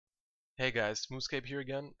Hey guys, Runescape here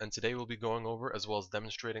again, and today we'll be going over as well as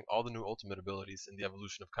demonstrating all the new ultimate abilities in the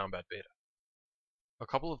Evolution of Combat Beta. A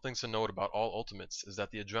couple of things to note about all ultimates is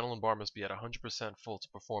that the adrenaline bar must be at 100% full to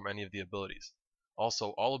perform any of the abilities.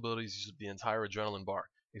 Also, all abilities use the entire adrenaline bar,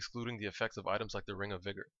 excluding the effects of items like the Ring of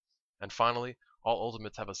Vigor. And finally, all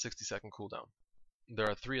ultimates have a 60-second cooldown. There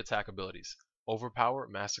are 3 attack abilities: Overpower,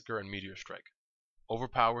 Massacre, and Meteor Strike.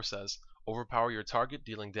 Overpower says, overpower your target,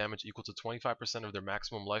 dealing damage equal to 25% of their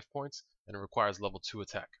maximum life points, and it requires level 2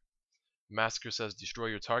 attack. Massacre says, destroy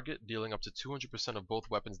your target, dealing up to 200% of both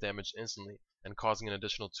weapons damage instantly, and causing an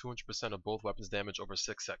additional 200% of both weapons damage over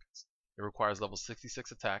 6 seconds. It requires level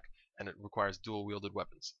 66 attack, and it requires dual-wielded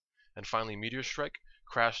weapons. And finally, Meteor Strike,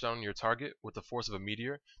 crash down on your target with the force of a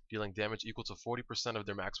meteor, dealing damage equal to 40% of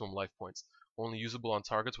their maximum life points, only usable on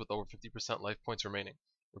targets with over 50% life points remaining.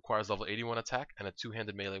 Requires level 81 attack and a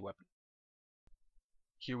 2-handed melee weapon.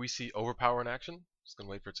 Here we see Overpower in action. Just gonna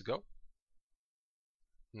wait for it to go.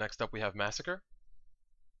 Next up we have Massacre.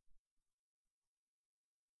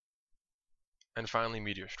 And finally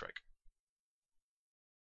Meteor Strike.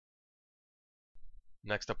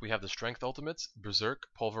 Next up we have the Strength Ultimates, Berserk,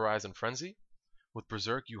 Pulverize, and Frenzy. With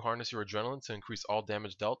Berserk you harness your adrenaline to increase all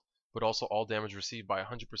damage dealt, but also all damage received by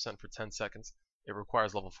 100% for 10 seconds. It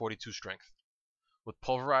requires level 42 Strength. With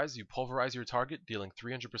Pulverize, you pulverize your target, dealing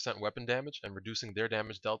 300% weapon damage and reducing their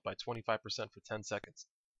damage dealt by 25% for 10 seconds.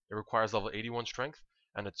 It requires level 81 Strength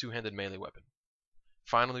and a 2-handed melee weapon.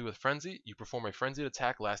 Finally, with Frenzy, you perform a frenzied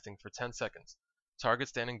attack lasting for 10 seconds.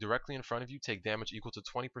 Targets standing directly in front of you take damage equal to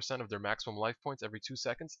 20% of their maximum life points every 2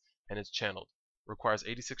 seconds, and it's channeled. Requires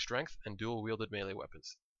 86 Strength and dual-wielded melee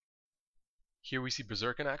weapons. Here we see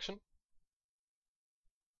Berserk in action,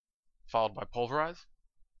 followed by Pulverize,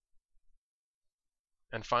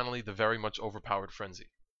 and finally the very much overpowered Frenzy.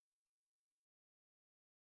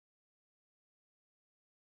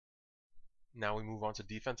 Now we move on to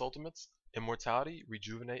defense ultimates: Immortality,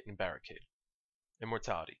 Rejuvenate, and Barricade.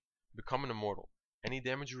 Immortality. Become an immortal. Any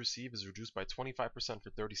damage you receive is reduced by 25% for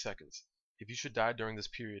 30 seconds. If you should die during this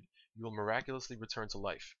period, you will miraculously return to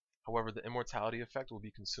life. However, the immortality effect will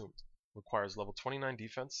be consumed. Requires level 29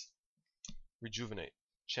 defense. Rejuvenate.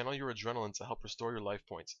 Channel your adrenaline to help restore your life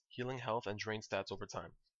points, healing health and drain stats over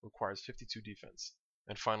time. Requires 52 defense.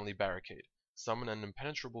 And finally, Barricade. Summon an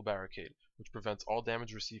impenetrable barricade, which prevents all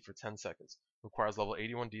damage received for 10 seconds. Requires level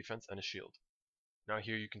 81 defense and a shield. Now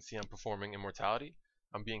here you can see I'm performing Immortality.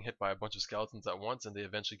 I'm being hit by a bunch of skeletons at once and they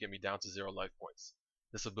eventually get me down to 0 life points.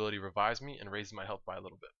 This ability revives me and raises my health by a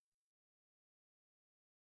little bit.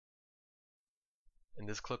 In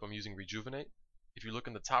this clip I'm using Rejuvenate. If you look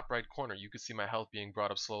in the top right corner, you can see my health being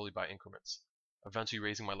brought up slowly by increments, eventually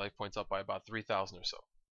raising my life points up by about 3,000 or so.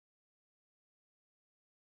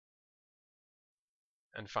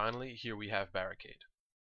 And finally, here we have Barricade.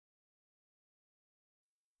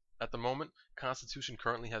 At the moment, Constitution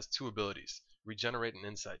currently has 2 abilities, Regenerate and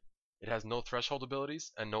Insight. It has no threshold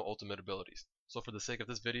abilities and no ultimate abilities, so for the sake of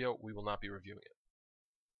this video, we will not be reviewing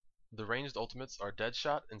it. The ranged ultimates are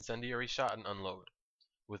Deadshot, Incendiary Shot, and Unload.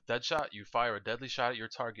 With Deadshot, you fire a deadly shot at your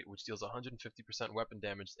target which deals 150% weapon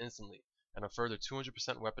damage instantly, and a further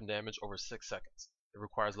 200% weapon damage over 6 seconds. It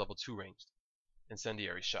requires level 2 ranged.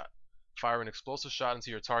 Incendiary Shot. Fire an explosive shot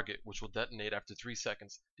into your target which will detonate after 3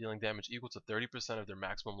 seconds, dealing damage equal to 30% of their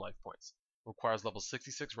maximum life points. Requires level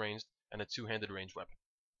 66 ranged and a 2-handed ranged weapon.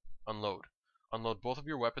 Unload. Unload both of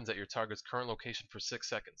your weapons at your target's current location for 6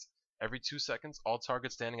 seconds. Every 2 seconds, all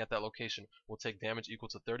targets standing at that location will take damage equal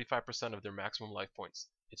to 35% of their maximum life points.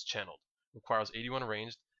 It's channeled. Requires 81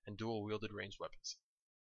 ranged and dual-wielded ranged weapons.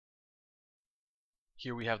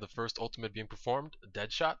 Here we have the first ultimate being performed,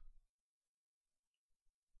 Deadshot.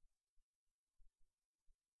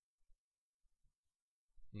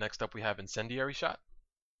 Next up we have Incendiary Shot.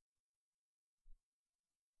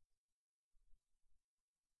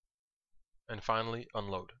 And finally,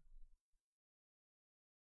 Unload.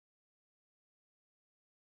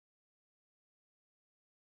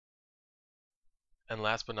 And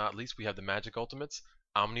last but not least, we have the magic ultimates,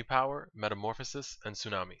 Omnipower, Metamorphosis, and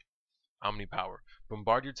Tsunami. Omnipower.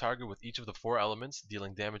 Bombard your target with each of the 4 elements,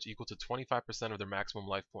 dealing damage equal to 25% of their maximum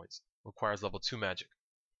life points. Requires level 2 magic.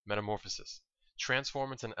 Metamorphosis.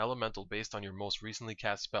 Transform into an elemental based on your most recently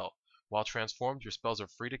cast spell. While transformed, your spells are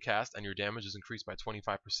free to cast and your damage is increased by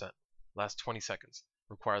 25%. Lasts 20 seconds.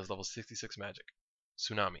 Requires level 66 magic.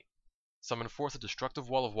 Tsunami. Summon forth a destructive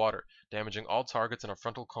wall of water, damaging all targets in a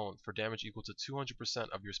frontal cone for damage equal to 200%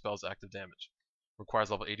 of your spell's active damage.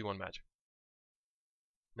 Requires level 81 magic.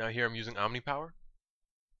 Now here I'm using Omnipower,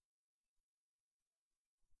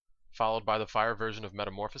 followed by the fire version of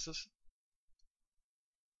Metamorphosis,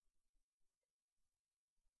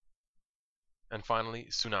 and finally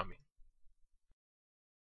Tsunami.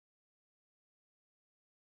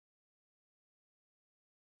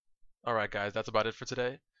 Alright guys, that's about it for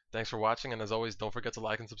today. Thanks for watching, and as always, don't forget to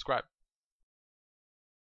like and subscribe.